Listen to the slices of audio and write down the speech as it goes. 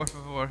Por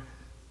favor.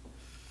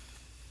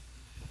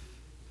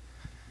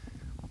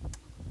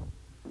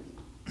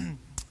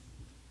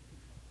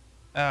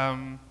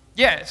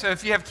 Yeah, so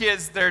if you have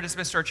kids, they're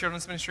dismissed to our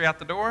children's ministry out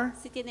the door.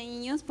 Si tienen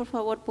niños, por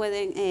favor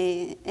pueden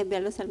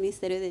enviarlos al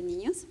Ministerio de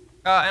Niños.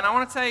 And I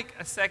want to take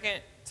a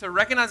second to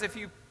recognize a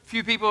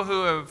few people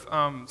who have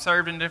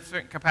served in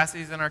different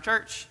capacities in our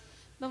church.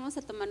 Vamos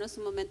a tomarnos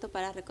un momento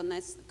para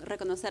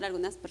reconocer a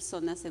algunas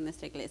personas en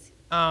nuestra iglesia.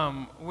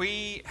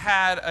 We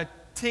had a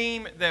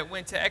team that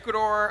went to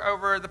Ecuador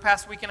over the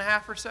past week and a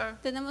half or so.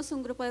 Tenemos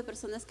un grupo de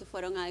personas que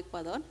fueron a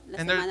Ecuador la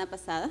And semana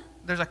pasada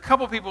There's a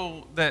couple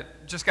people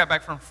that just got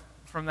back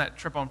from that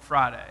trip on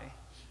Friday.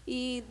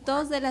 y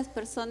dos de las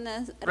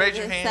personas Raise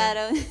your hand.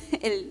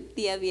 regresaron el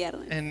día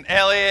viernes. And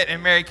Elliot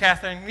and Mary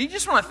Catherine, we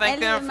just want to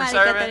thank Elliot them and for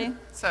Mary serving. Catherine.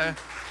 So,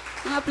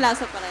 Un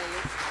aplauso para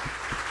ellos.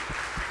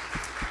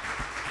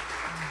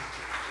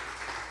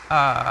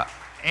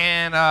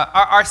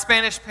 our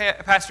Spanish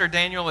pastor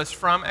Daniel is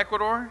from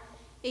Ecuador.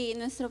 Y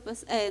nuestro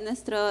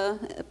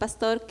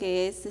pastor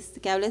que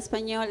habla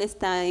español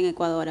está en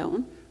Ecuador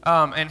aún.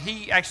 And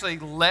he actually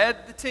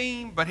led the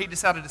team, but he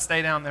decided to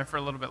stay down there for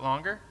a little bit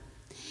longer.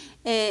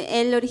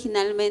 Él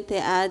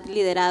originalmente ha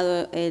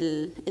liderado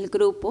el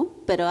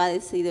grupo, pero ha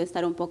decidido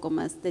estar un poco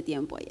más de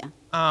tiempo allá.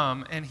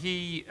 And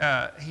he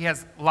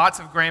has lots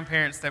of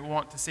grandparents that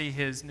want to see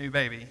his new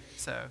baby.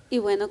 So, Y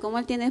bueno, como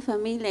él tiene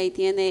familia y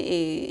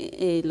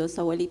tiene los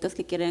abuelitos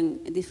que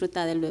quieren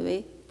disfrutar del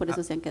bebé, por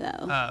eso se han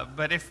quedado.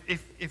 but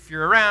if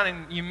you're around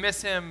and you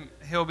miss him,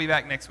 he'll be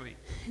back next week.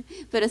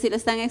 Pero si lo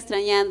están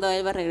extrañando,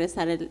 él va a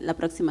regresar la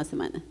próxima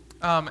semana.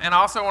 And I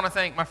also want to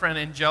thank my friend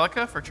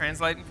Angelica for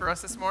translating for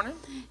us this morning.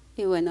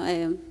 Y bueno,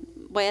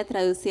 voy a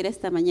traducir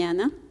esta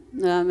mañana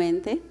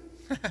nuevamente.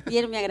 Y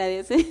él me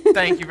agradece.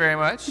 Thank you very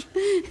much.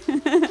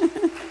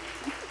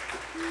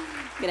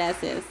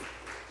 Gracias.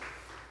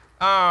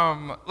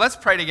 Let's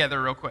pray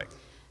together real quick.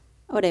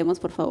 Oremos,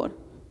 por favor.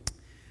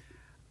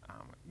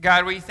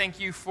 God, we thank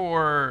you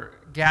for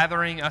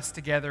gathering us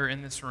together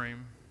in this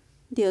room.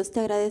 Dios,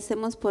 te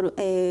agradecemos por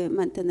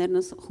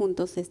mantenernos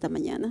juntos esta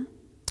mañana.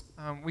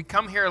 We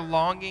come here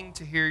longing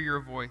to hear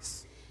your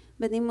voice.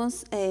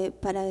 Venimos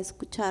para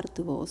escuchar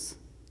tu voz.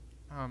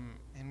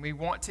 And we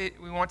want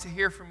to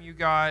hear from you,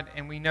 God,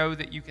 and we know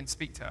that you can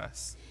speak to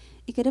us.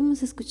 Y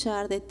queremos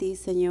escuchar de ti,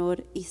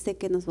 Señor, y sé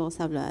que nos vas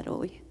a hablar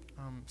hoy.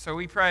 So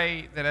we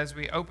pray that as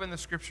we open the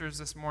scriptures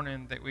this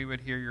morning, that we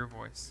would hear your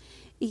voice.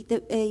 Y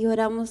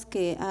oramos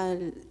que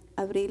al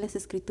abrir las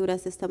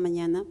escrituras esta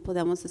mañana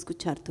podamos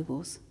escuchar tu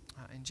voz.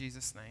 In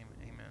Jesus' name,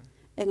 amen.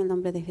 En el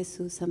nombre de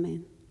Jesús,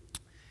 amén.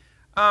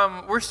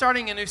 We're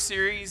starting a new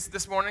series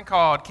this morning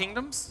called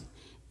Kingdoms.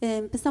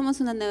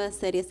 Empezamos una nueva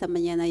serie esta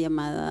mañana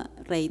llamada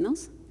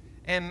Reinos.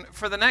 And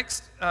for the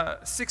next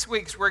 6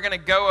 weeks, we're going to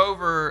go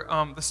over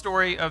the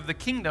story of the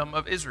kingdom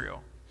of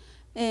Israel.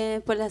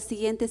 Por las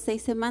siguientes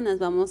 6 semanas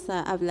vamos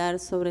a hablar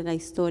sobre la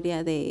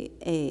historia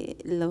de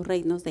los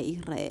reinos de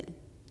Israel.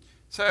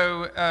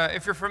 So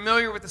if you're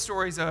familiar with the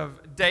stories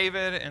of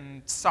David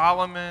and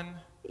Solomon,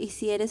 Y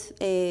si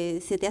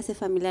te hace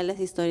familiar las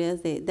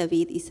historias de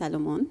David y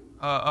Salomón,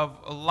 of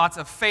lots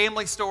of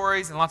family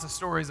stories and lots of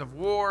stories of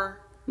war.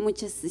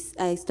 muchas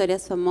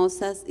historias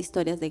famosas,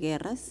 historias de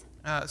guerras.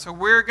 So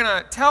we're going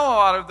to tell a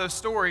lot of those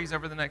stories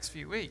over the next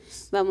few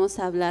weeks. Vamos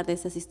a hablar de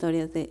esas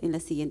historias en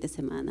las siguientes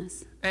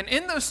semanas. And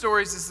in those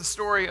stories is the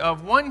story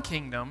of one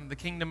kingdom, the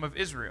kingdom of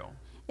Israel.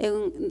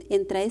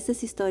 Entre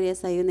esas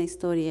historias hay una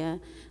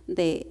historia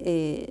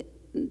de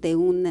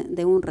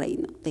un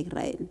reino de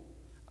Israel.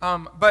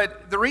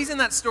 But the reason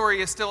that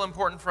story is still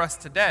important for us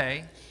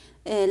today,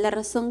 La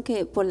razón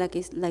por la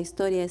que la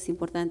historia es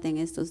importante en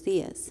estos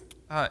días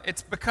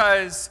it's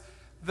because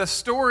the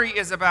story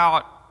is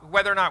about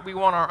whether or not we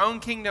want our own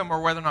kingdom or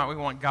whether or not we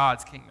want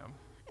God's kingdom.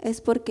 es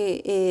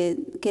porque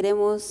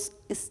queremos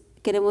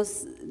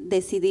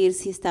decidir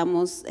si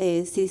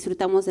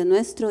disfrutamos de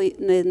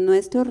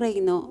nuestro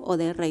reino o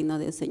del reino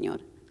del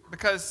Señor.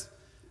 Because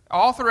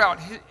all throughout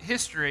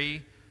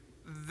history,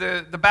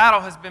 the battle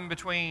has been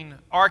between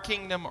our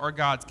kingdom or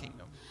God's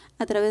kingdom.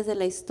 A través de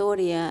la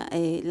historia,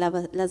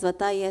 las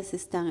batallas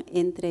están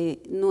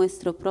entre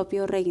nuestro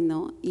propio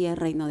reino y el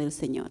reino del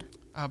Señor.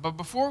 But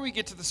before we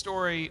get to the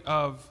story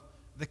of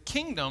the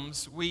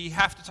kingdoms, we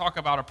have to talk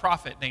about a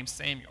prophet named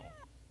Samuel.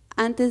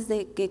 Antes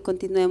de que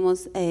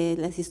continuemos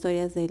las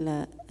historias de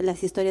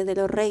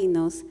los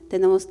reinos,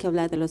 tenemos que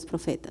hablar de los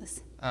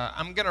profetas.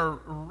 I'm going to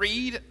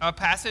read a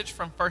passage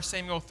from 1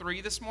 Samuel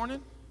 3 this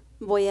morning.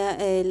 Voy a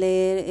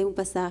leer un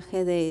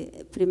pasaje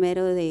de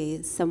primero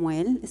de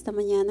Samuel esta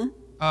mañana.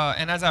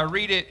 And as I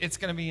read it, it's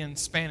going to be in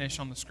Spanish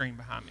on the screen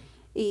behind me.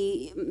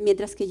 Y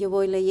mientras que yo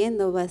voy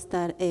leyendo, va a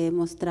estar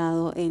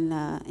mostrado en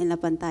la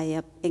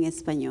pantalla en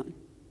español.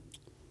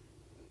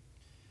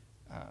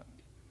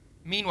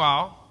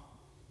 Meanwhile,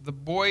 the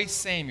boy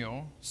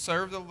Samuel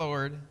served the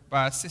Lord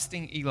by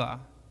assisting Eli.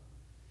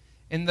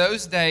 In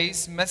those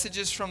days,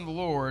 messages from the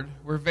Lord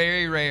were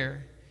very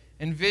rare,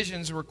 and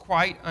visions were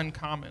quite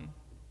uncommon.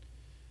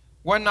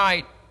 One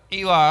night,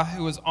 Eli,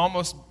 who was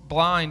almost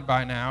blind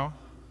by now,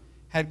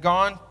 had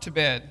gone to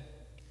bed.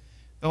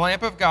 The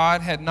lamp of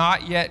God had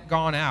not yet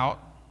gone out,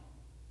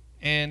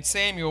 and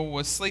Samuel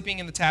was sleeping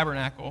in the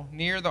tabernacle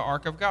near the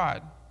ark of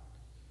God.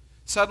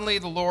 Suddenly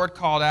the Lord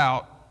called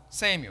out,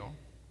 "Samuel."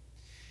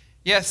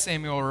 "Yes,"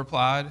 Samuel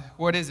replied.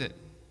 "What is it?"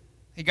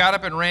 He got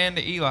up and ran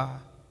to Eli.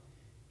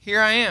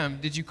 "Here I am.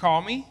 Did you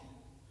call me?"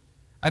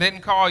 "I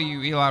didn't call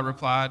you," Eli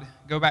replied.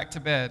 "Go back to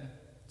bed."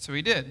 So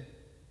he did.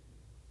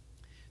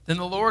 Then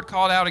the Lord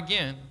called out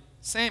again,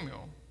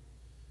 "Samuel."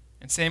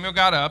 And Samuel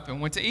got up and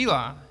went to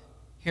Eli.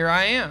 "Here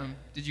I am.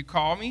 Did you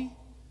call me?"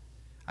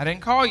 "I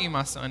didn't call you,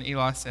 my son,"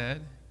 Eli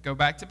said. "Go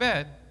back to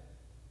bed."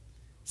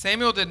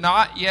 Samuel did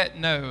not yet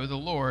know the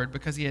Lord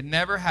because he had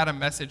never had a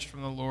message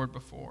from the Lord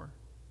before.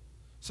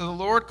 So the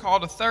Lord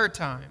called a third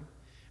time,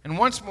 and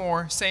once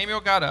more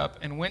Samuel got up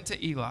and went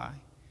to Eli.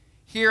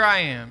 "Here I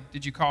am.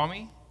 Did you call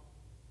me?"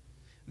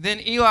 Then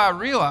Eli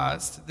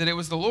realized that it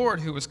was the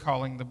Lord who was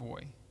calling the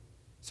boy.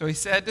 So he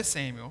said to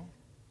Samuel,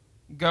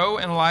 "Go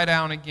and lie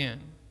down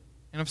again.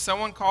 And if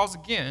someone calls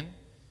again,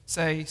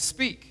 say,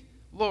 'Speak,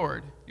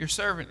 Lord, your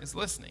servant is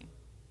listening.'"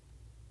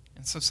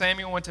 And so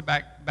Samuel went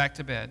back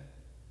to bed.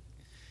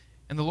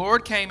 And the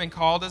Lord came and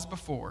called as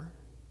before,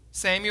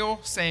 "Samuel,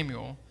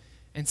 Samuel."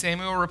 And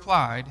Samuel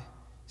replied,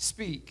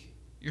 "Speak,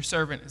 your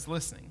servant is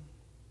listening."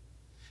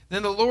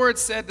 Then the Lord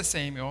said to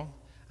Samuel,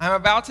 "I'm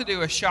about to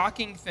do a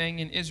shocking thing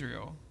in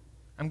Israel.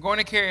 I'm going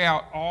to carry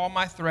out all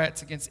my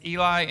threats against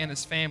Eli and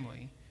his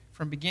family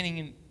from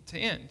beginning to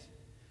end.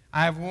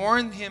 I have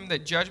warned him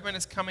that judgment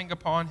is coming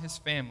upon his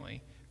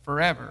family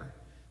forever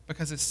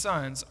because his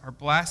sons are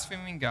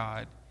blaspheming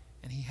God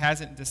and he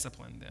hasn't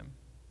disciplined them."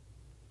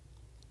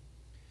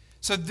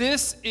 So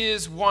this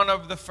is one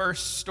of the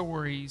first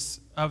stories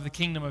of the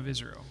kingdom of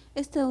Israel.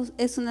 Esto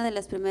es una de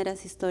las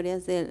primeras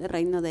historias del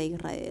reino de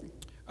Israel.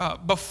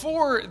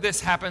 Before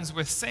this happens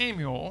with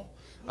Samuel,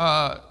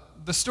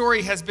 the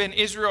story has been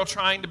Israel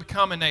trying to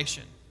become a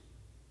nation.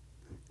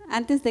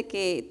 Antes de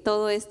que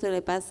todo esto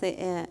le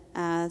pase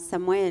a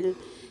Samuel,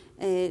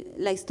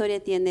 la historia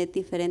tiene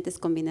diferentes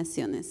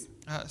combinaciones.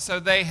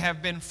 So they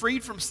have been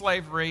freed from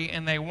slavery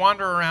and they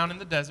wander around in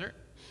the desert.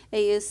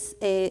 Ellos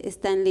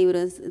están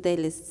libres de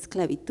la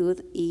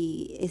esclavitud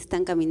y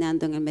están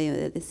caminando en el medio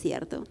del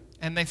desierto.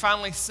 And they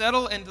finally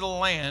settle into the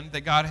land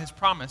that God has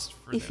promised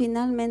for Y them.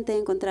 finalmente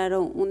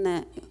encontraron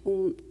una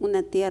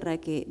tierra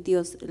que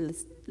Dios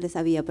les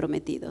había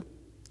prometido.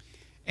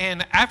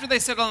 And after they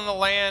settle in the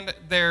land,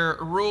 they're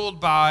ruled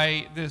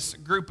by this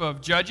group of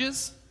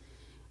judges.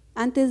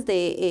 Antes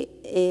de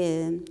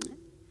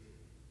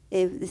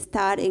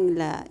estar en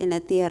la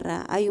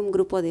tierra, hay un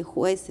grupo de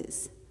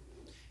jueces.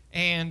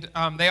 And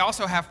they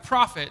also have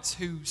prophets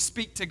who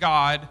speak to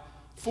God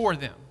for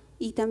them.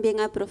 Y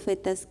también hay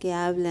profetas que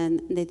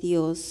hablan de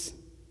Dios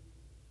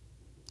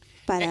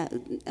hablan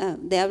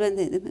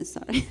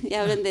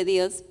de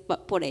Dios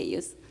por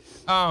ellos.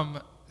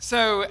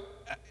 So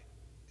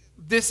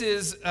this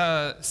is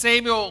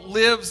Samuel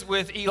lives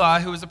with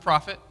Eli, who is a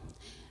prophet.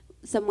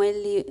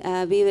 Samuel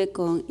vive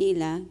con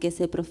Eli, que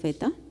es el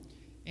profeta.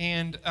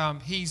 And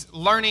he's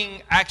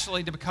learning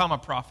actually to become a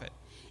prophet.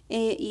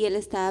 Y él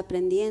está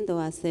aprendiendo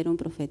a ser un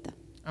profeta.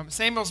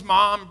 Samuel's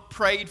mom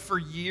prayed for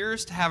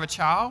years to have a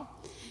child.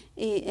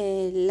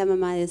 La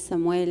mamá de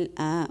Samuel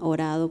ha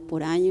orado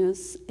por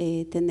años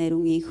tener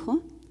un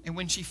hijo. And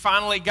when she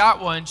finally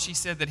got one, she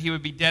said that he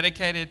would be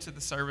dedicated to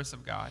the service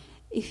of God.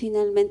 Y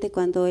finalmente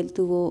cuando ella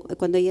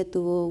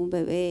tuvo un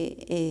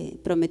bebé,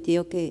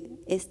 prometió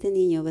que este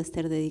niño va a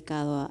estar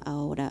dedicado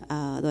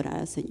a adorar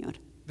al Señor.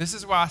 This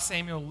is why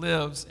Samuel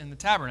lives in the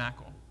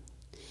tabernacle.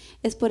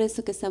 Es por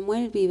eso que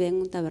Samuel vive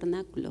en un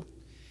tabernáculo.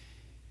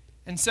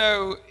 And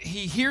so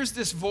he hears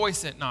this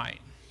voice at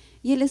night.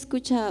 Y él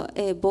escucha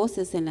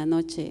voces en la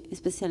noche,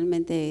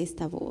 especialmente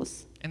esta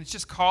voz, And it's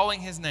just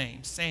calling his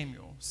name,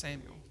 Samuel,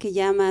 Samuel. que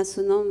llama a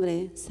su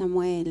nombre,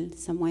 Samuel,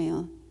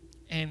 Samuel.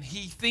 And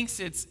he thinks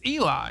it's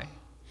Eli.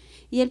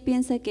 Y él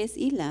piensa que es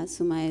Eli,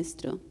 su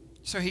maestro.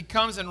 So he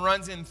comes and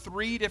runs in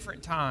 3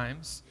 different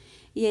times.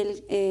 Y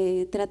él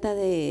trata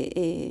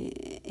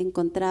de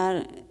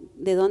encontrar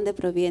de dónde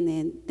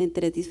proviene en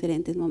 3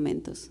 diferentes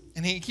momentos.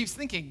 And he keeps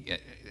thinking,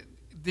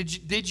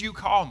 did you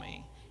call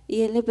me?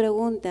 Y él le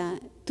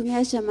pregunta, ¿tú me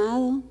has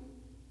llamado?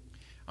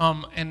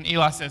 And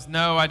Eli says,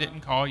 no, I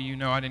didn't call you.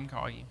 No, I didn't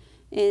call you.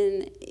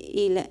 Y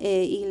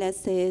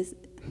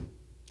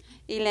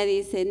le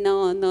dice,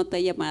 no te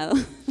he llamado.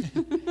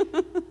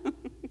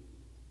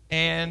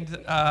 And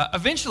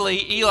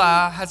eventually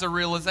Eli has a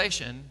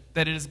realization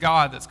that it is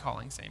God that's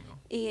calling Samuel.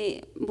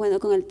 Y bueno,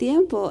 con el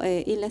tiempo,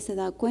 Eli se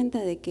da cuenta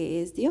de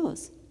que es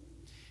Dios.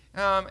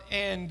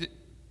 And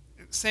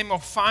Samuel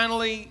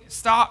finally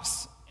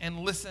stops and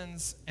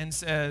listens and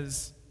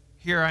says,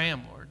 "Here I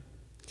am, Lord."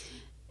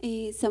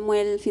 Y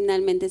Samuel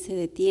finalmente se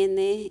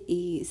detiene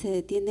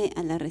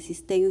a la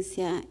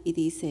resistencia y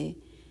dice,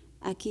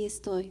 aquí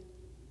estoy.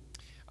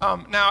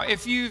 Now,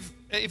 if you've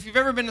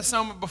ever been to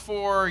Soma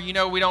before, you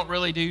know we don't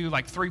really do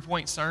like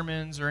 3-point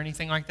sermons or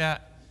anything like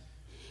that.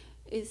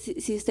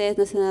 Si ustedes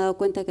no se han dado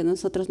cuenta que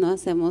nosotros no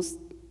hacemos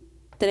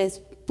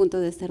 3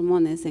 puntos de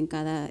sermones en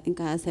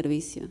cada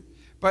servicio.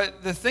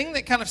 But the thing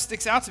that kind of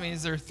sticks out to me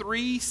is there are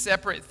three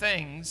separate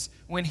things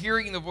when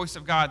hearing the voice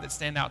of God that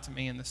stand out to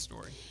me in this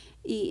story.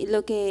 Y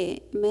lo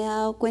que me he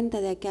dado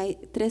cuenta de que hay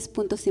tres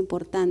puntos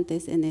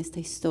importantes en esta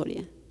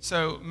historia.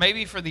 So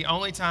maybe for the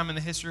only time in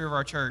the history of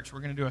our church,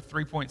 we're going to do a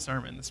 3-point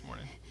sermon this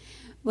morning.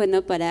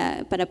 Bueno,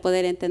 para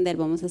poder entender,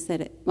 vamos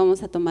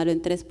a tomarlo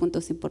en tres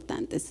puntos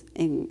importantes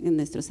en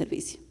nuestro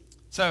servicio.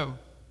 So,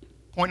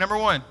 point number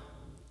 1.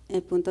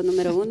 El punto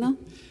número 1,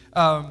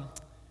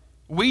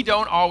 We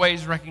don't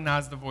always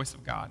recognize the voice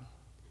of God.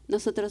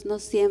 nosotros no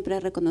siempre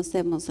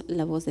reconocemos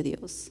la voz de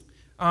Dios.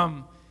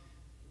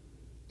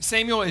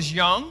 Samuel is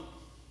young,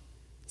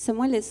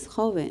 Samuel es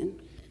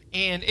joven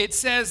and it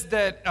says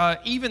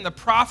that even the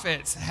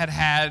prophets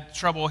had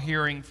trouble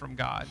hearing from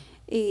God.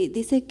 y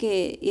dice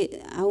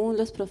que aún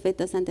los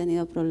profetas han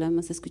tenido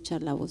problemas de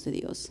escuchar la voz de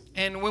Dios.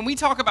 And when we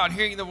talk about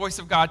hearing the voice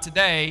of God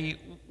today,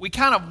 we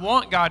kind of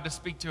want God to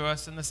speak to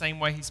us in the same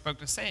way he spoke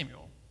to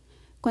Samuel.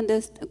 Cuando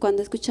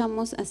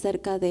escuchamos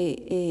acerca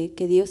de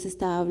que Dios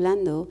está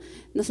hablando,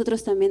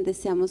 nosotros también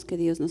deseamos que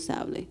Dios nos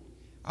hable.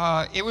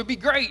 It would be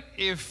great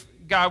if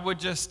God would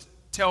just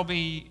tell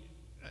me,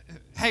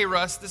 hey,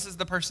 Russ, this is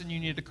the person you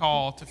need to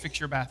call to fix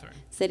your bathroom.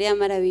 Sería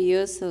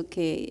maravilloso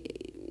que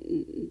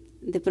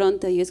de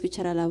pronto yo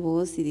escuchara la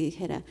voz y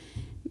dijera,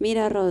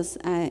 mira, Ross,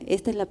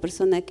 esta es la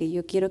persona que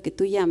yo quiero que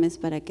tú llames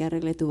para que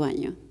arregle tu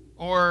baño.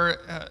 Or,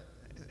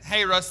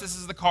 hey, Russ, this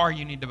is the car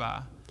you need to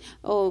buy.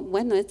 O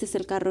bueno, este es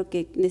el carro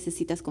que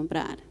necesitas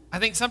comprar. I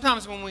think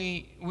sometimes when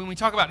we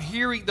talk about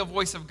hearing the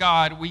voice of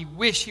God, we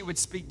wish he would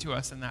speak to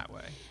us in that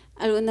way.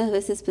 Algunas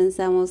veces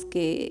pensamos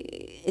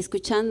que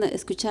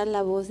escuchar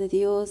la voz de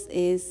Dios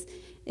es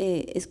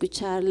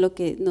escuchar lo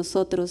que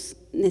nosotros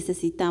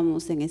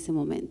necesitamos en ese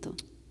momento.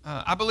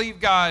 I believe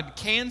God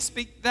can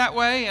speak that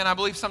way, and I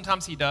believe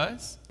sometimes he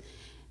does.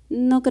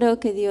 No creo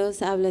que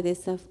Dios hable de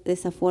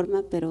esa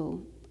forma,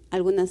 pero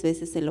algunas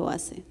veces se lo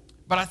hace.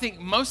 But I think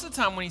most of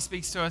the time when he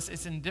speaks to us,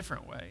 it's in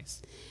different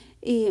ways.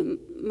 Y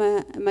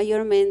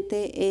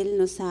mayormente Él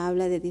nos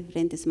habla de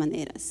diferentes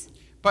maneras.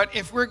 But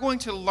if we're going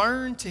to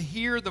learn to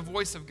hear the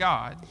voice of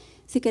God,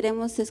 Si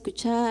queremos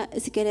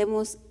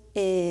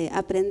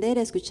aprender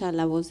a escuchar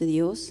la voz de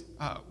Dios,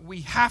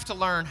 we have to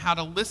learn how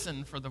to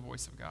listen for the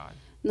voice of God.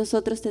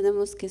 nosotros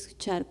tenemos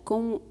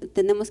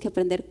que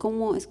aprender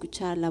cómo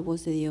escuchar la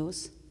voz de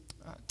Dios.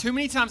 Too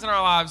many times in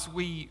our lives,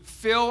 we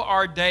fill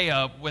our day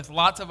up with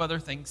lots of other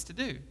things to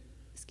do.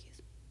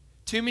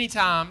 Too many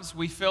times,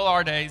 we fill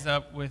our days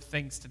up with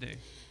things to do.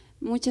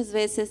 Muchas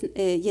veces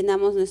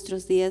llenamos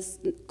nuestros días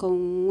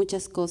con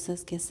muchas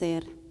cosas que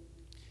hacer.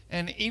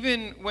 And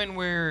even when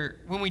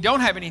we don't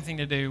have anything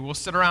to do, we'll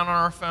sit around on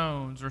our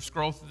phones or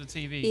scroll through the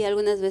TV. Y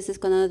algunas veces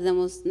cuando no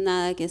tenemos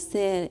nada que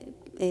hacer,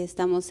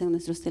 estamos en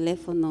nuestros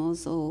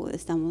teléfonos o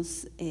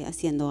estamos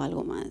haciendo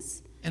algo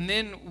más. And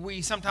then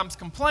we sometimes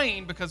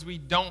complain because we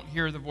don't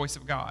hear the voice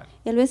of God.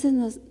 Y a veces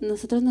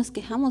nosotros nos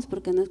quejamos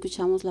porque no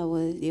escuchamos la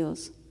voz de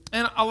Dios.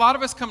 And a lot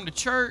of us come to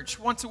church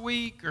once a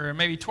week or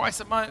maybe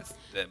twice a month.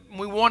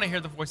 We want to hear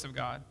the voice of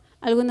God.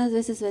 Algunas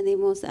veces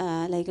venimos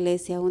a la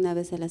iglesia una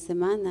vez a la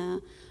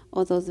semana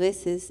o 2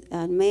 veces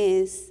al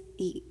mes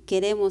y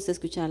queremos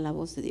escuchar la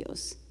voz de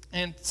Dios.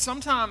 And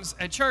sometimes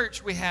at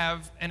church we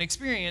have an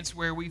experience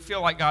where we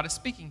feel like God is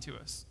speaking to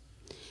us.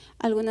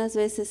 Algunas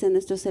veces en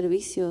nuestro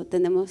servicio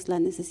tenemos la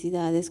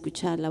necesidad de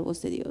escuchar la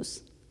voz de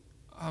Dios.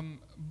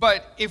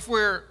 But if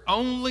we're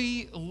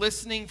only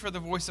listening for the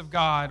voice of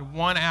God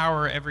 1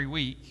 hour every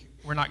week,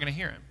 we're not going to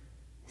hear him.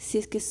 Si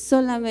es que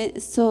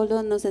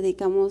solo nos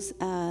dedicamos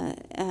a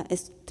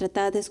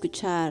tratar de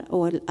escuchar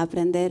o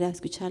aprender a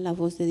escuchar la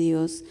voz de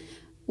Dios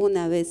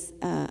una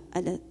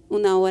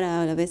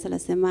hora a la vez a la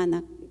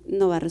semana,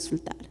 no va a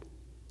resultar.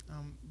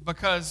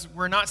 Because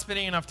we're not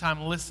spending enough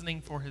time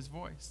listening for his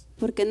voice.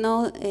 Porque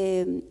no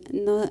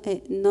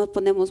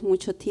ponemos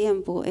mucho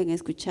tiempo en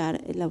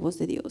escuchar la voz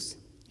de Dios.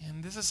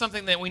 And this is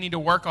something that we need to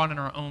work on in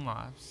our own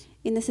lives.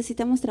 Y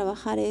necesitamos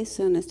trabajar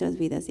eso en nuestras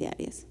vidas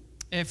diarias.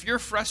 If you're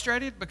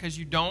frustrated because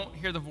you don't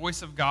hear the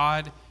voice of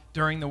God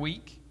during the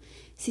week,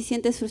 Si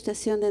sientes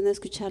frustración de no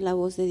escuchar la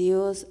voz de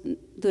Dios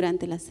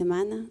durante la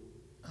semana,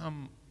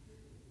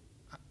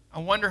 I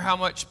wonder how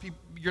much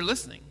you're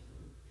listening.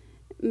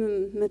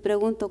 me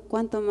pregunto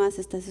cuánto más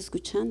estás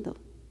escuchando.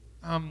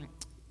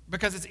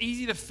 Because it's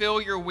easy to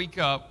fill your week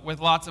up with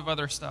lots of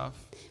other stuff.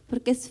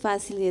 Porque es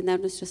fácil llenar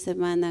nuestra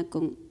semana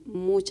con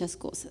muchas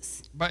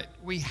cosas. But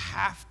we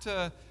have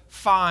to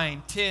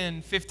find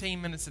 10, 15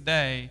 minutes a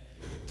day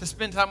to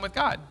spend time with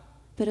God.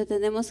 Pero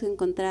tenemos que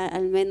encontrar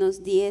al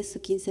menos 10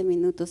 o 15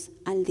 minutos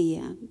al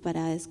día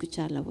para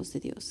escuchar la voz de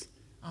Dios.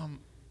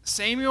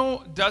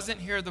 Samuel doesn't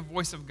hear the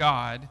voice of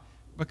God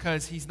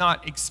because he's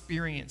not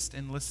experienced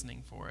in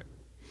listening for it.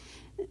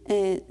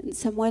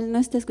 Samuel no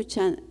está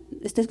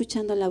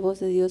escuchando la voz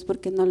de Dios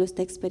porque no lo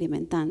está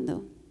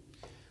experimentando.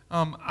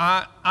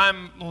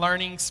 I'm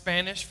learning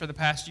Spanish for the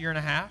past year and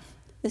a half.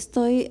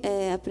 Estoy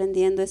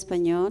aprendiendo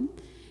español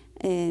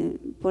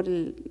por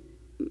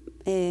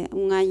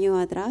un año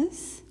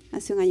atrás,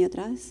 hace un año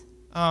atrás.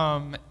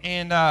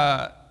 And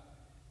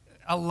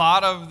a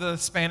lot of the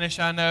Spanish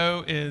I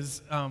know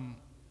is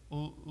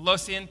lo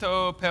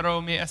siento,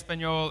 pero mi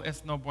español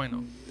es no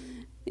bueno.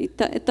 Y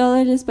todo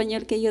el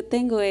español que yo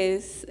tengo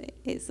es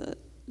eso.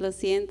 Lo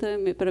siento,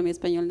 pero mi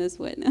español no es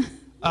bueno.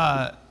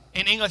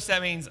 In English,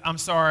 that means I'm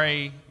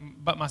sorry,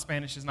 but my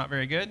Spanish is not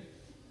very good.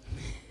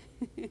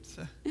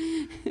 So,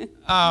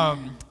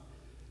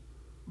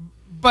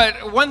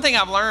 but one thing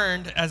I've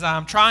learned as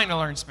I'm trying to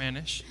learn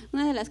Spanish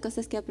Una de las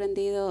cosas que he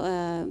aprendido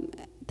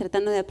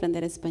tratando de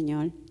aprender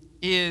español,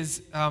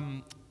 is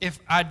if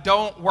I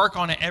don't work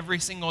on it every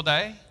single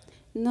day,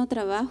 no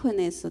trabajo en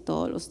eso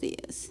todos los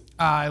días.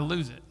 I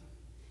lose it.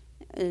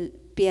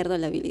 Pierdo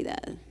la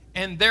habilidad.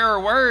 And there are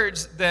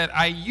words that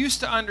I used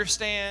to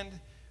understand,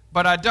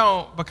 but I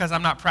don't because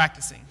I'm not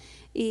practicing.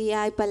 Y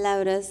hay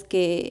palabras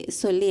que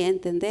solía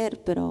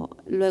entender, pero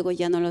luego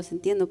ya no los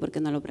entiendo porque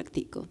no lo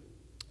practico.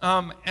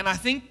 And I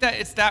think that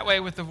it's that way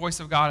with the voice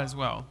of God as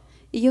well.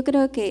 Y yo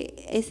creo que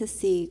es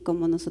así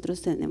como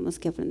nosotros tenemos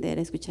que aprender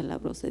a escuchar la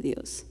voz de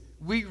Dios.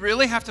 We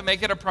really have to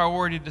make it a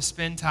priority to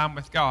spend time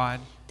with God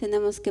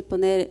Tenemos que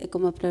poner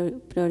como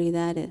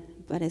prioridad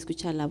para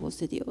escuchar la voz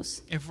de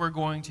Dios. if we're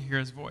going to hear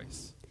His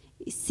voice.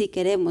 Y si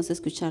queremos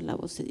escuchar la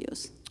voz de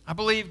Dios. I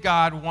believe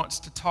God wants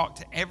to talk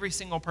to every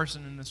single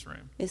person in this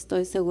room.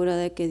 Estoy seguro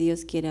de que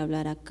Dios quiere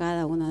hablar a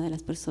cada una de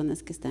las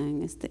personas que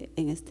están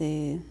en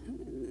este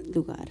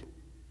lugar.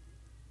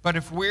 But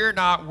if we're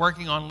not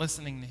working on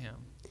listening to Him,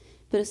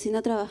 Pero si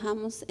no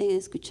trabajamos en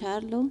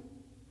escucharlo,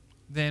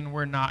 then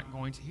we're not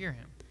going to hear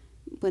Him.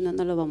 bueno,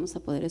 no lo vamos a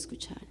poder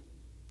escuchar.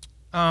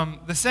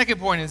 The second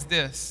point is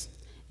this.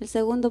 El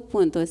segundo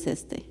punto es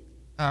este.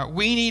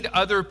 We need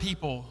other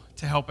people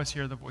to help us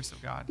hear the voice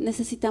of God.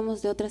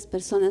 Necesitamos de otras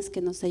personas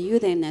que nos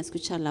ayuden a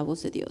escuchar la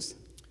voz de Dios.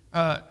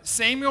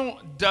 Samuel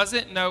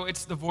doesn't know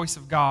it's the voice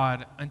of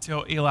God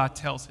until Eli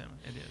tells him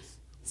it is.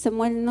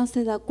 Samuel no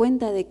se da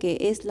cuenta de que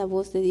es la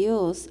voz de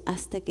Dios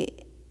hasta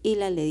que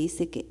Eli le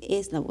dice que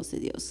es la voz de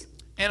Dios.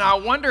 And I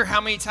wonder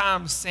how many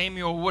times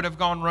Samuel would have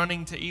gone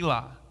running to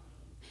Eli.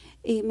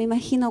 Y me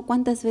imagino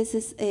cuántas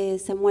veces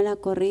Samuel ha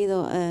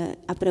corrido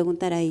a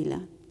preguntar a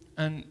Eli.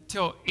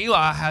 Until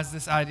Eli has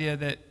this idea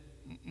that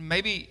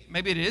maybe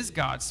it is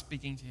God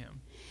speaking to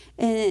him.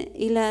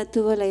 Eli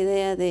tuvo la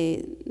idea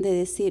de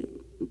decir,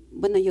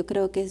 bueno, yo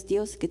creo que es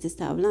Dios que te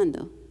está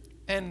hablando.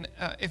 And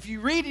if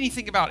you read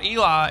anything about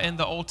Eli in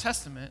the Old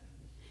Testament,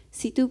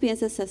 Si tú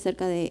piensas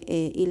acerca de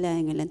Eli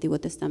en el Antiguo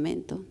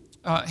Testamento,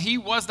 he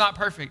was not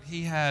perfect.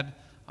 He had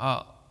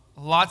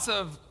lots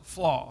of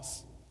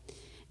flaws.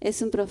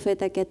 es un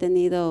profeta que ha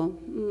tenido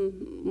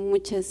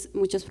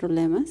muchos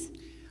problemas.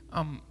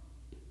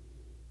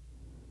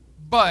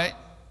 But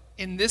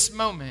in this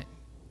moment,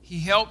 he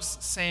helps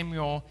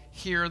Samuel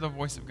hear the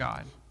voice of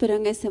God. Pero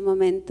en ese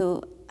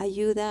momento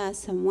ayuda a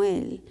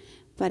Samuel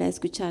para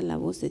escuchar la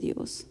voz de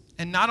Dios.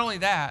 And not only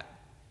that,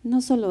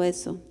 No solo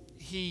eso,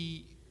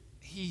 he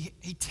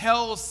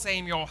tells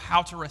Samuel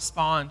how to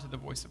respond to the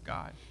voice of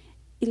God.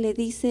 y le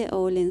dice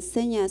o le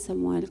enseña a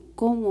Samuel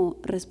cómo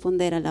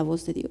responder a la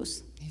voz de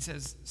Dios. He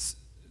says,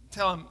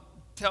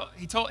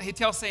 he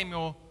tells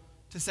Samuel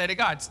to say to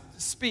God,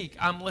 "Speak,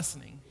 I'm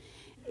listening."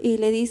 Y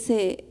le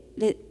dice,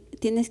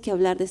 tienes que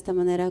hablar de esta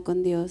manera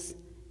con Dios.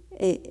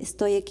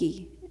 Estoy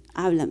aquí,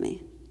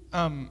 háblame.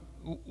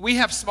 We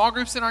have small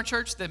groups in our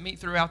church that meet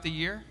throughout the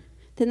year.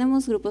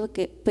 Tenemos grupos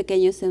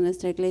pequeños en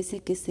nuestra iglesia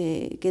que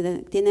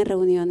tienen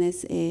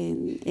reuniones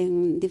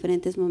en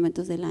diferentes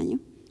momentos del año.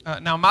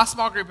 Now, my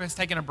small group has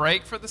taken a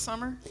break for the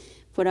summer.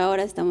 Por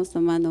ahora estamos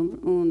tomando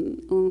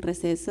un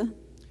receso.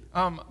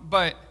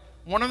 But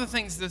one of the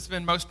things that's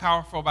been most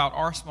powerful about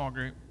our small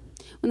group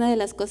Una de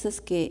las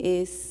cosas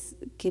que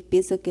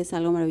pienso que es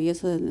algo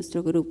maravilloso de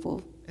nuestro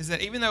grupo, is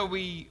that even though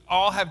we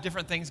all have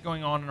different things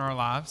going on in our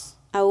lives,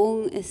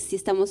 aún si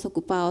estamos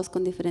ocupados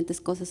con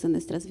diferentes cosas en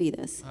nuestras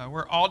vidas,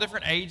 we're all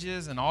different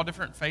ages and all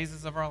different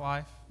phases of our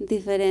life.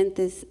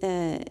 diferentes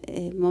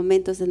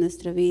momentos de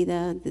nuestra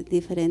vida, de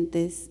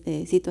diferentes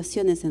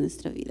situaciones en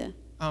nuestra vida.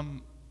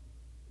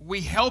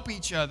 We help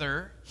each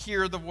other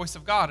hear the voice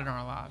of God in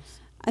our lives.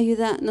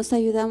 Nos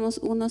ayudamos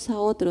unos a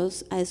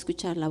otros a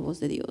escuchar la voz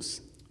de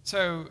Dios.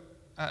 So,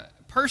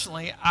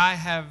 personally, I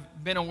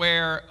have been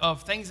aware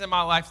of things in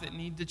my life that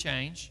need to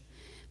change.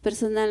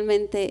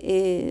 Personalmente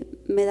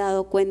me he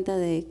dado cuenta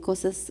de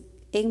cosas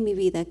en mi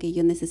vida que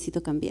yo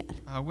necesito cambiar.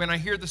 When I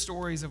hear the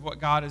stories of what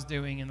God is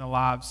doing in the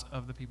lives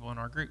of the people in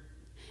our group.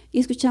 Y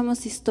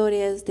escuchamos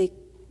historias de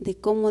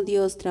cómo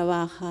Dios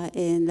trabaja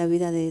en la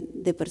vida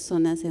de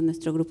personas en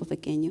nuestro grupo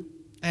pequeño.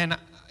 And,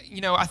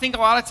 I think a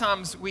lot of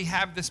times we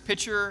have this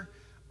picture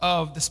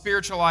of the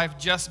spiritual life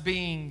just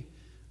being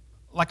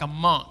like a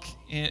monk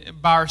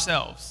by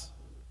ourselves.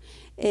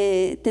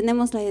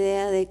 Tenemos la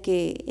idea de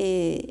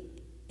que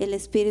el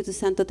Espíritu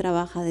Santo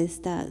trabaja de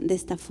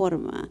esta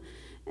forma.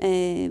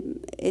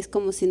 Es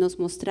como si nos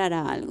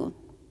mostrara algo.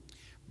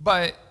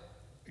 But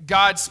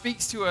God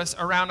speaks to us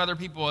around other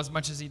people as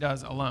much as He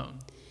does alone.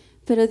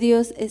 Pero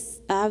Dios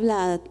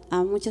habla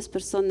a muchas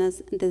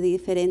personas de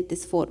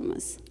diferentes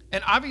formas.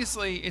 And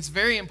obviously, it's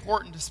very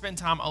important to spend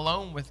time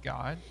alone with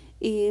God.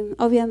 Y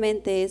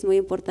obviamente es muy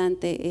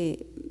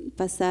importante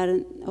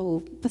pasar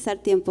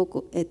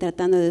tiempo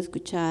tratando de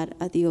escuchar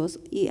a Dios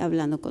y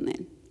hablando con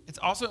Él. It's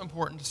also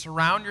important to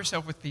surround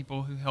yourself with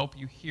people who help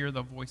you hear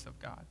the voice of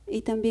God.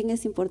 Y también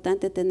es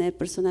importante tener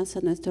personas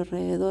a nuestro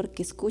alrededor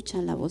que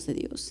escuchan la voz de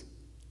Dios.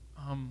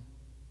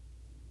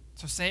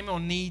 So Samuel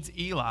needs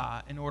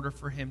Eli in order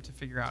for him to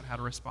figure out how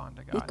to respond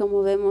to Y God.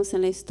 como vemos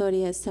en la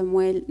historia,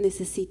 Samuel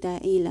necesita a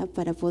Eli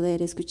para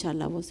poder escuchar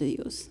la voz de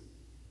Dios.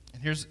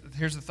 And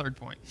here's the third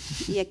point.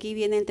 Y aquí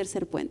viene el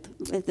tercer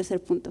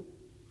punto.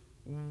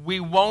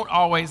 We won't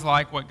always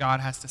like what God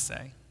has to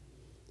say.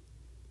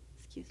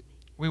 Excuse me.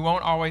 We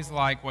won't always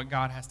like what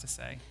God has to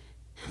say.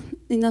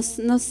 Y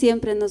no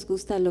siempre nos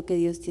gusta lo que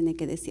Dios tiene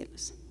que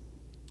decirnos.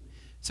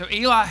 So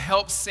Eli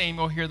helps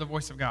Samuel hear the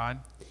voice of God.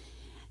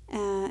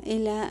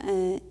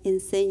 Eli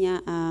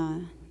enseña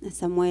a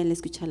Samuel a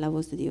escuchar la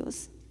voz de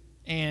Dios.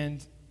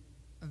 And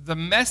the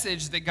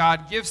message that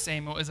God gives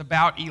Samuel is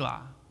about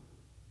Eli.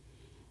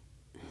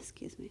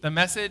 Excuse me. The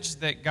message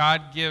that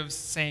God gives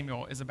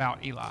Samuel is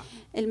about Eli.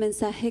 El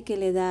mensaje que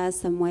le da a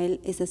Samuel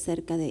es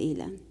acerca de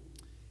Eli.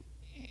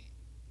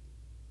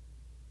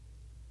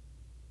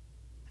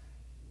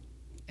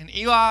 And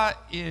Eli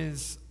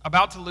is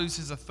about to lose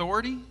his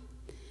authority.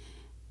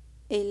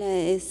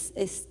 Eli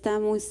está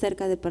muy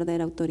cerca de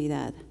perder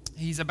autoridad.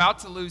 He's about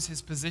to lose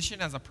his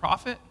position as a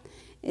prophet.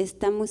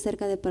 Está muy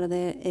cerca de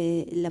perder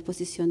la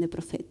posición de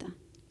profeta.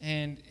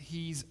 And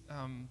he's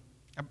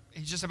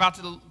just about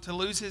to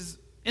lose his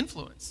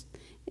influence.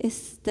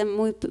 Está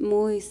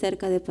muy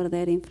cerca de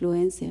perder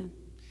influencia.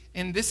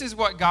 And this is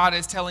what God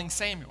is telling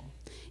Samuel.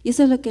 Y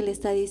eso es lo que le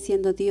está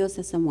diciendo Dios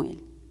a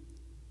Samuel.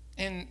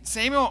 And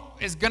Samuel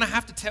is going to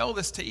have to tell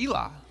this to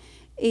Eli,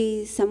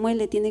 Y Samuel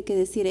le tiene que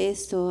decir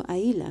esto a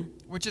Eli.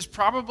 which is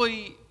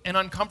probably an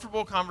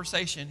uncomfortable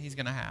conversation he's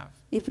going to have.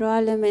 Y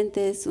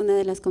probablemente es una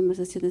de las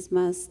conversaciones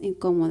más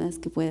incómodas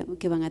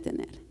que van a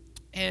tener.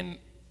 And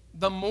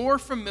the more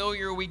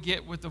familiar we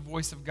get with the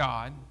voice of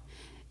God,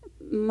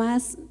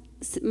 Más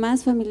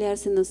familiar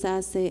se nos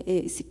hace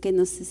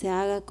que se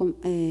haga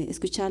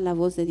escuchar la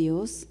voz de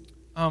Dios.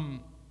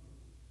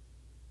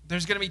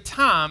 there's going to be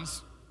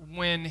times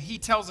when he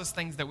tells us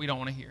things that we don't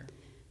want to hear.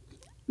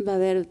 Va a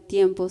haber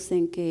tiempos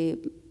en que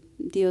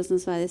Dios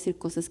nos va a decir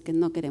cosas que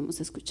no queremos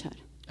escuchar.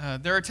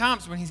 There are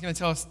times when he's going to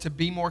tell us to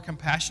be more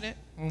compassionate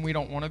when we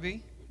don't want to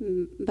be.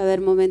 Va a haber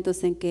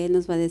momentos en que Él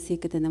nos va a decir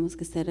que tenemos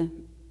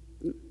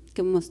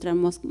que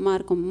mostramos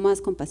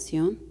más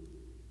compasión.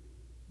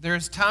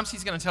 There's times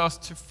he's going to tell us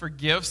to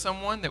forgive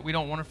someone that we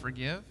don't want to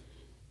forgive.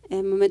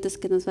 Hay momentos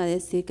que nos va a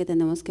decir que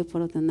tenemos que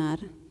perdonar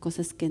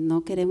cosas que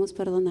no queremos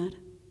perdonar.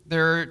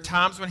 There are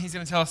times when he's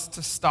going to tell us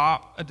to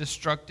stop a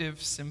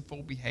destructive,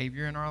 sinful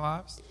behavior in our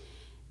lives.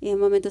 Y hay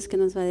momentos que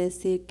nos va a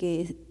decir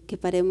que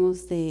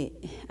paremos de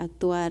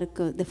actuar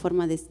de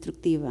forma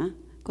destructiva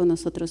con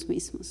nosotros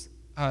mismos.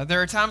 There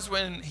are times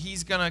when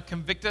he's going to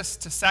convict us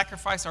to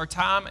sacrifice our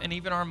time and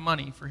even our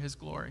money for his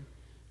glory.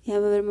 Y va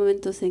a haber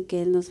momentos en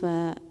que Él nos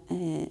va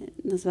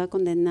a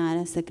condenar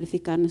a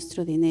sacrificar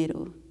nuestro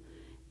dinero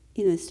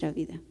y nuestra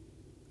vida.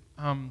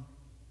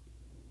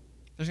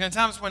 There's going to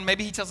be times when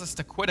maybe he tells us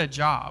to quit a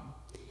job.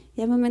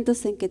 Y hay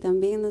momentos en que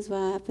también nos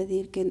va a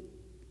pedir que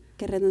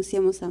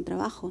renunciemos a un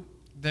trabajo.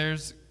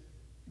 There's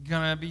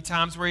going to be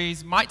times where he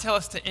might tell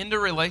us to end a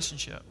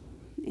relationship.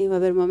 Y va a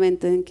haber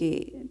momentos en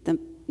que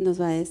nos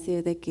va a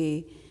decir de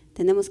que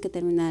tenemos que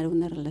terminar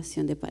una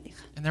relación de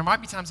pareja. And there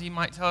might be times he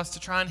might tell us to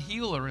try and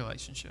heal a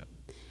relationship.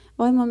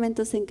 O hay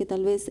momentos en que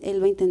tal vez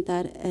Él va a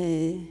intentar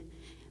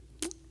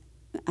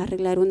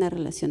arreglar una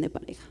relación de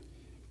pareja.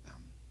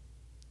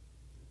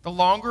 The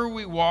longer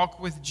we walk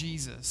with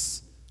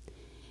Jesus,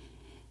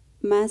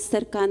 Más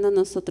cercano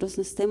nosotros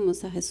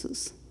estemos a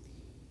Jesús,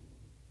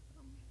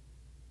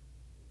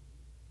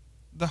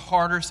 the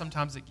harder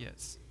sometimes it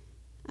gets.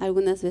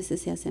 algunas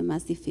veces se hace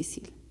más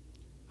difícil.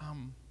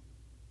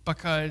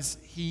 Because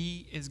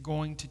he is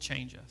going to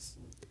change us.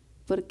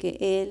 Porque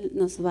Él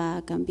nos va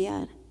a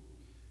cambiar.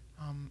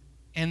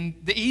 And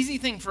the easy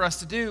thing for us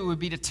to do would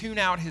be to tune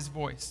out his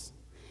voice.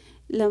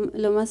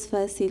 Lo más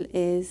fácil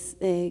es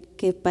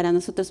que para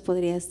nosotros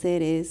podría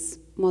ser es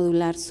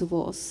modular su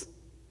voz.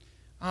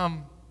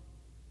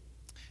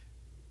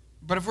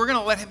 But if we're going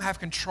to let him have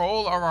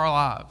control of our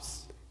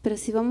lives, Pero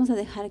si vamos a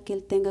dejar que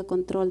Él tenga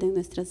control de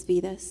nuestras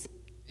vidas,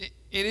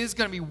 it is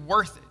going to be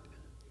worth it.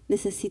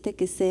 necesita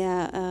que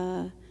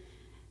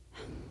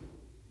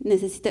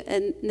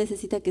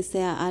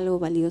sea algo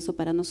valioso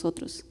para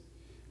nosotros.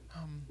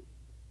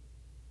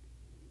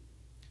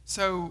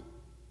 So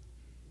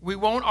we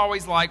won't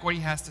always like what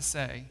he has to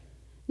say,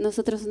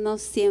 Nosotros no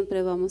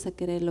siempre vamos a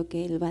querer lo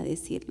que Él va a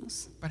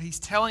decirnos, but he's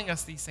telling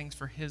us these things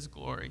for his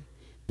glory.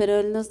 pero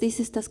Él nos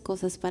dice estas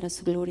cosas para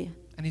su gloria.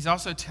 And he's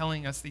also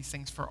telling us these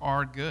things for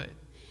our good.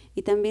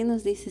 Y también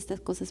nos dice estas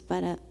cosas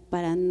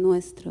para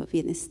nuestro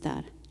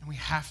bienestar. And we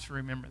have to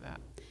remember that.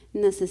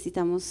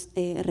 Necesitamos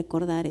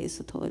recordar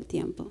eso todo el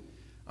tiempo.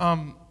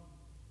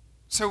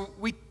 So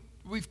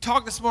we've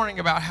talked this morning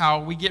about how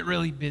we get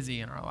really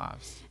busy in our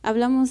lives.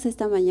 Hablamos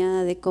esta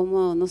mañana de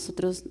cómo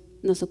nosotros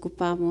nos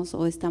ocupamos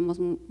o estamos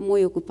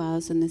muy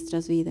ocupados en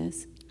nuestras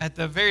vidas. At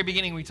the very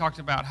beginning, we talked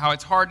about how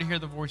it's hard to hear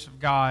the voice of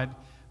God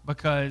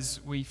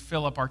because we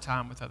fill up our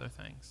time with other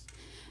things.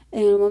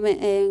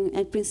 En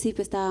el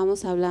principio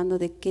estábamos hablando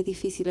de qué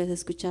difícil es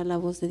escuchar la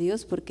voz de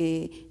Dios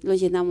porque lo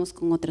llenamos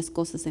con otras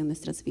cosas en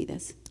nuestras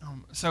vidas.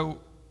 So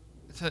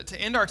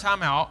to end our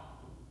time out,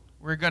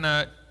 we're going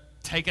to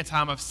take a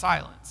time of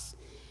silence.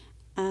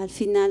 Al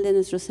final de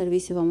nuestro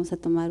servicio vamos a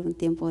tomar un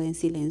tiempo en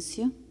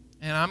silencio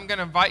And I'm going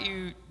to invite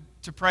you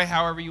to pray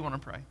however you want to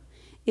pray.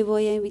 y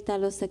voy a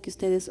invitarlos a que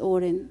ustedes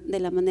oren de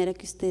la manera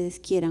que ustedes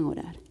quieran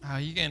orar.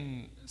 You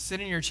can sit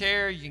in your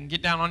chair, you can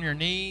get down on your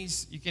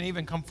knees, you can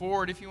even come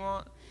forward if you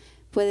want.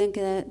 Pueden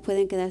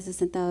quedarse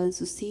sentados en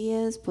sus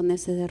sillas,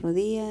 ponerse de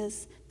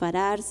rodillas,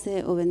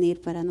 pararse o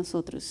venir para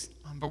nosotros.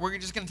 But we're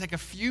just going to take a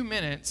few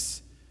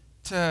minutes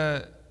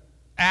to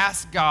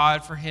ask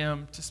God for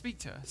Him to speak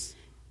to us.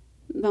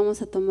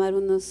 Vamos a tomar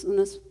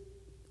unos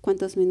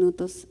cuantos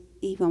minutos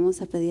y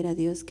vamos a pedir a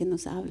Dios que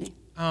nos hable.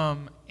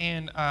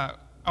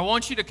 I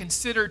want you to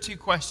consider two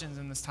questions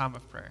in this time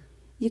of prayer.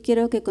 Yo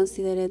quiero que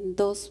consideren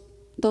dos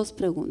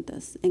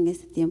preguntas en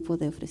este tiempo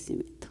de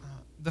ofrecimiento.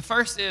 The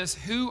first is,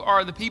 who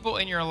are the people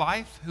in your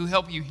life who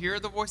help you hear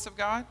the voice of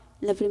God?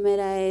 La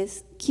primera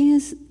es,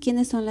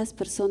 ¿quiénes son las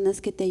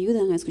personas que te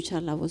ayudan a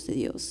escuchar la voz de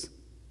Dios?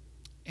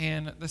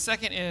 And the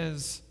second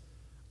is,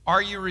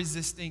 are you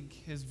resisting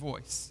His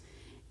voice?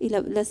 Y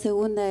la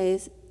segunda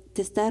es,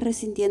 ¿te estás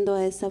resintiendo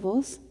a esa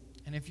voz?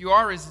 And if you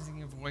are resisting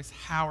His voice,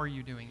 how are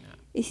you doing that?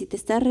 Y si te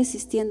estás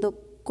resistiendo,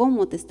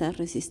 ¿cómo te estás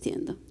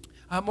resistiendo?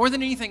 More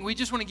than anything, we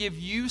just want to give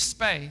you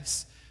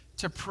space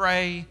to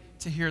pray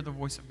to hear the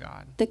voice of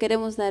God. Te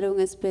queremos dar un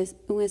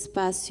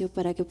espacio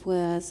para que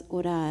puedas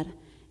orar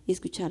y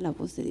escuchar la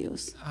voz de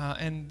Dios.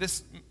 And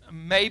this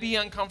may be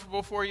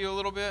uncomfortable for you a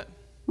little bit,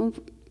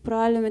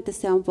 Probablemente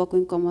sea un poco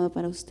incómodo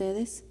para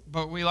ustedes,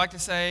 but we like to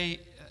say,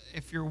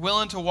 if you're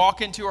willing to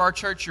walk into our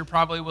church, you're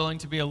probably willing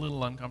to be a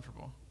little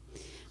uncomfortable.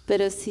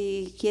 pero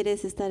si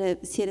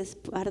eres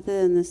parte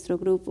de nuestro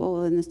grupo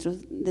o de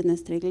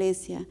nuestra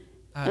iglesia,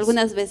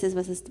 algunas veces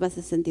vas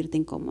a sentirte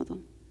incómodo.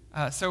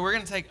 So we're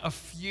going to take a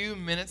few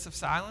minutes of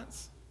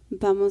silence.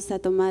 Vamos a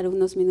tomar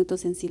unos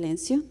minutos en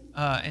silencio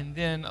And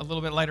then a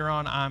little bit later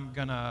on, I'm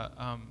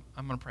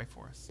gonna pray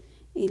for us.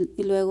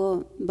 y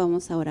luego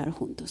vamos a orar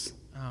juntos.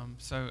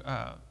 So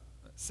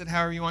sit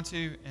however you want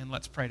to, and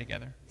let's pray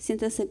together.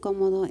 Siéntase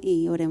cómodo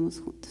y oremos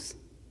juntos.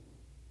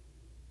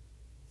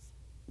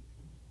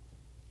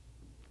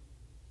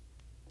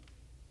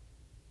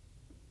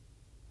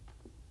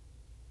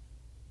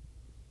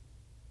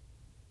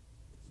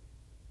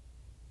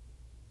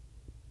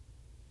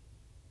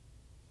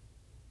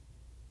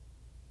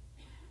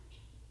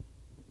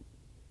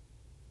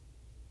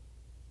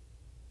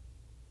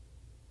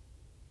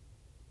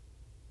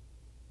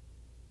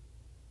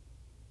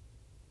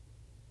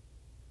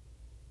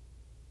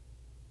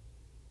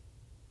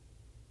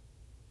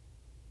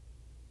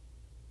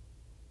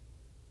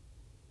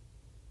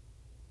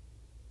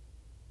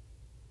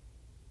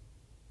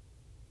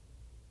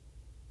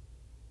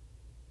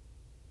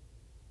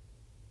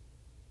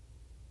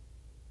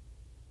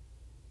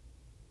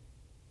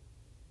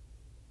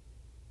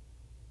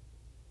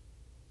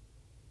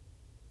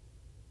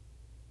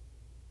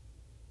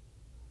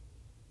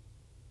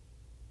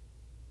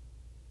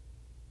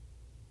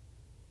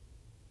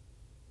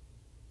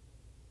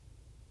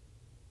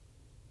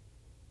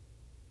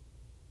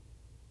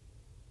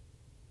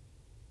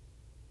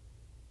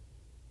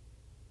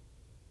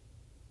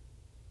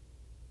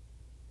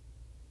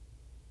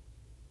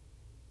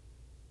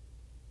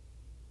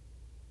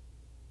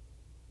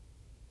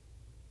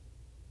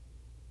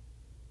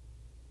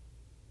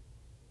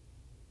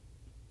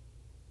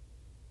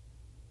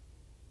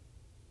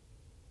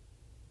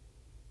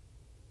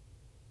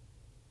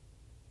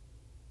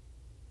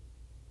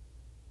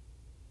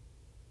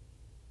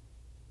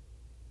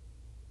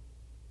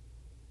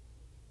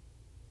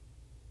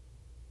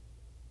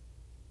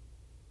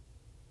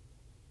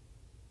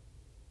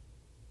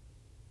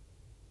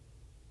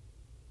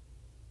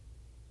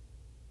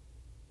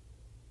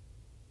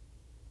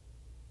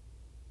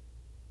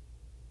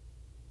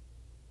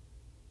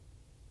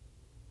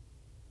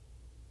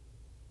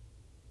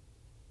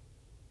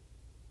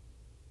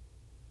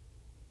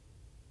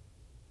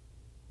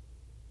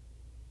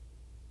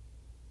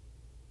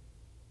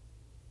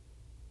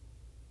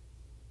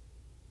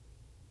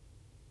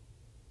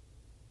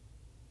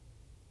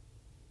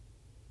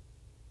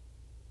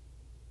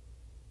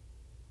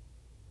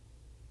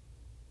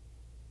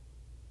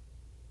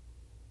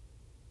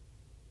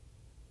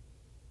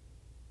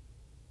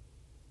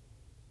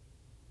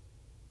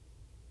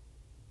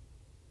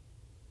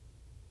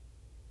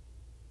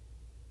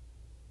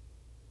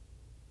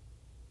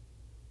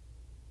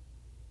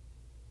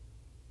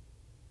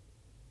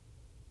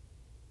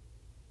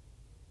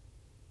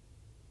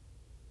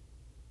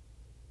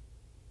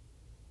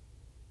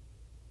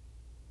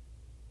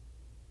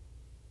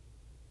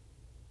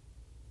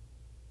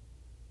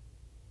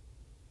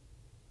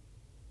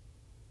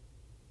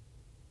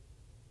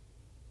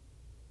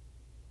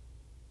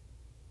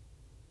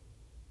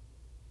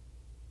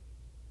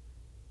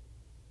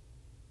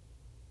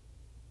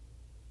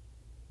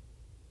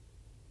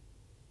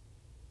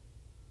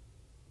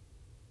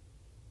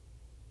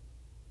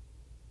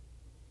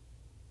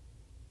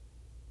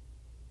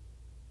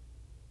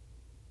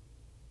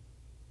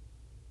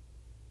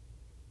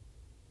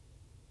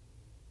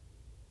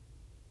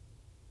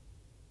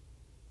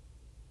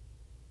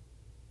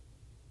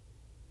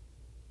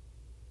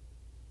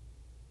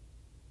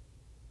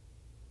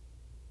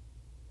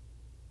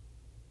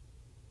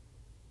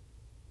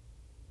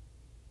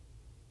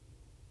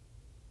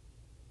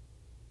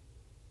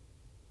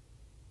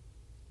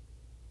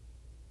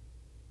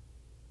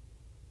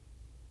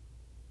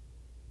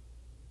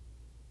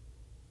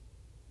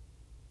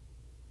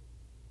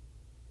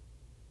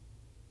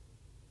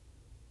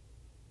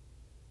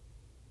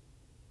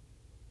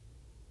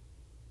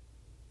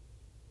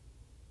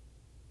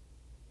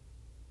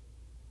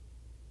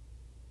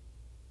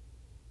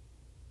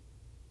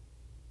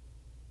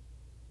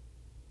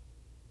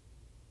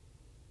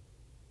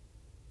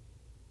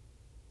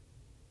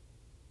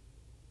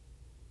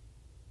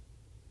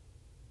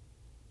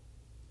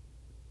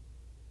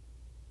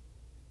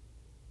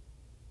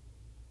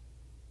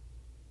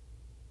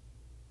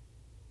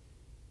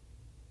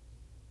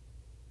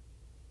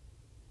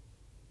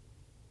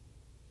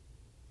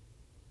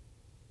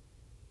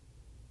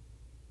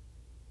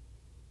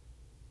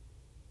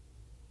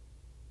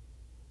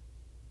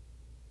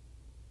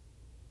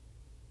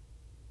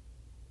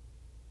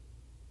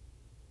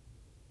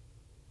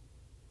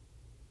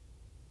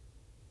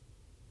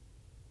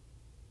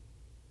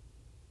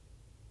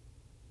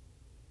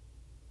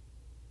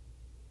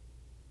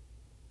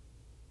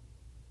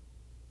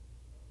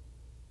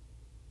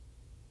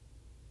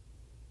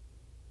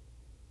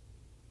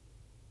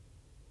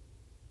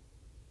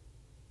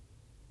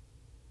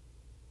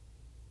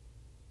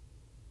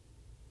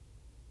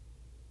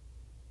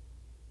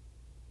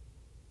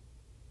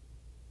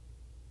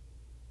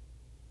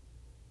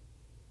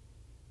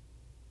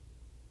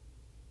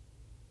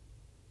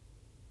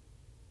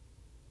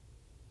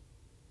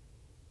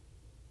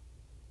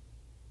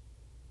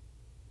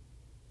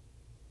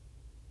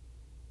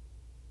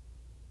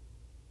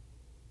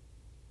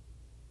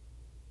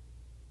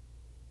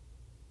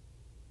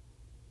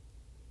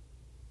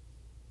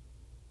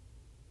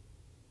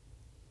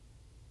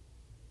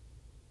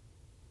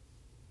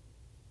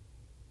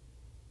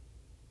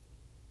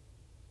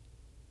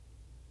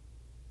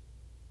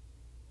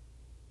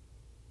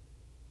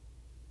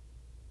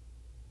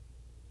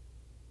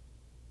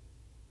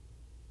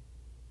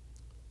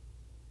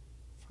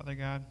 Father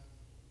God,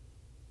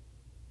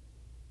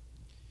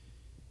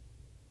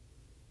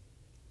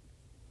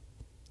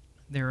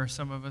 there are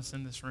some of us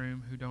in this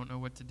room who don't know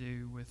what to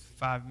do with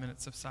 5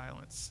 minutes of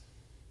silence.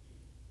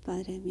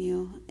 Padre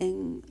mío,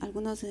 en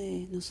algunos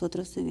de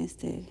nosotros en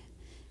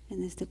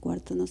este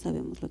cuarto no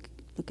sabemos lo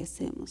que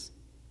hacemos.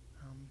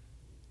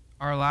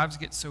 Our lives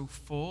get so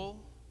full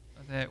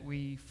that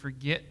we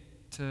forget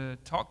to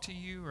talk to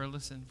you or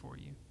listen for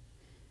you.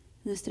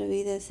 Nuestra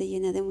vida se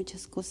llena de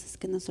muchas cosas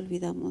que nos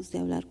olvidamos de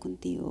hablar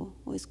contigo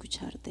o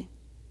escucharte.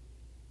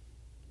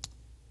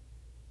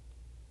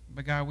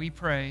 But God, we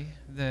pray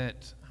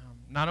that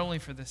not only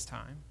for this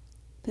time,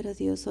 Pero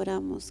Dios,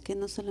 oramos que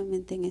no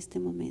solamente en este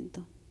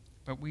momento,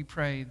 but we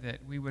pray that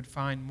we would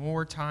find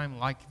more time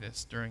like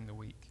this during the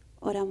week.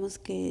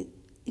 oramos que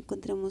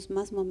encontremos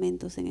más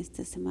momentos en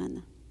esta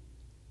semana.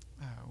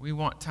 We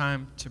want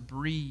time to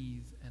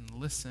breathe and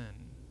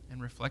listen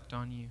and reflect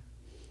on you.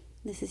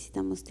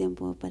 Necesitamos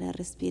tiempo para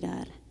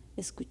respirar,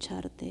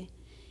 escucharte,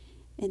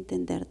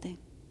 entenderte.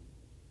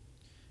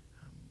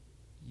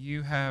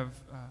 You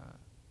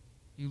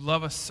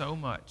love us so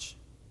much.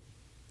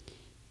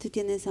 Tú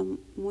tienes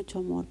mucho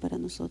amor para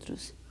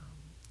nosotros.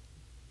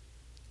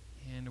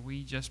 And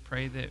we just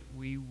pray that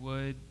we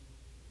would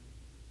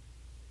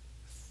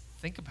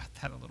think about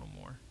that a little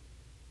more.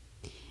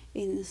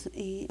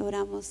 Y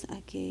oramos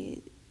a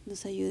que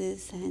nos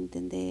ayudes a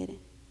entender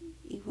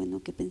y bueno,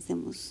 que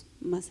pensemos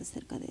más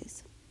acerca de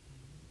eso.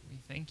 We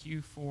thank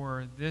you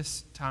for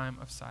this time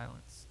of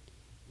silence.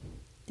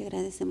 Te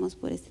agradecemos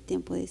por este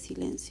tiempo de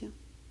silencio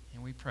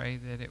And we pray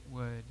that it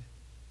would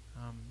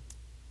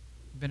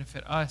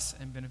benefit us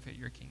and benefit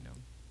your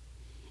kingdom.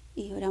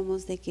 y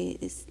oramos de que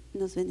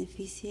nos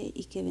beneficie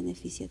y que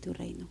beneficie a tu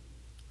reino.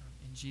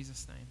 In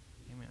Jesus' name,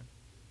 amen.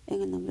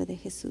 En el nombre de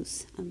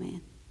Jesús,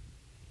 amén.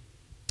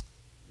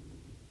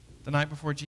 The night before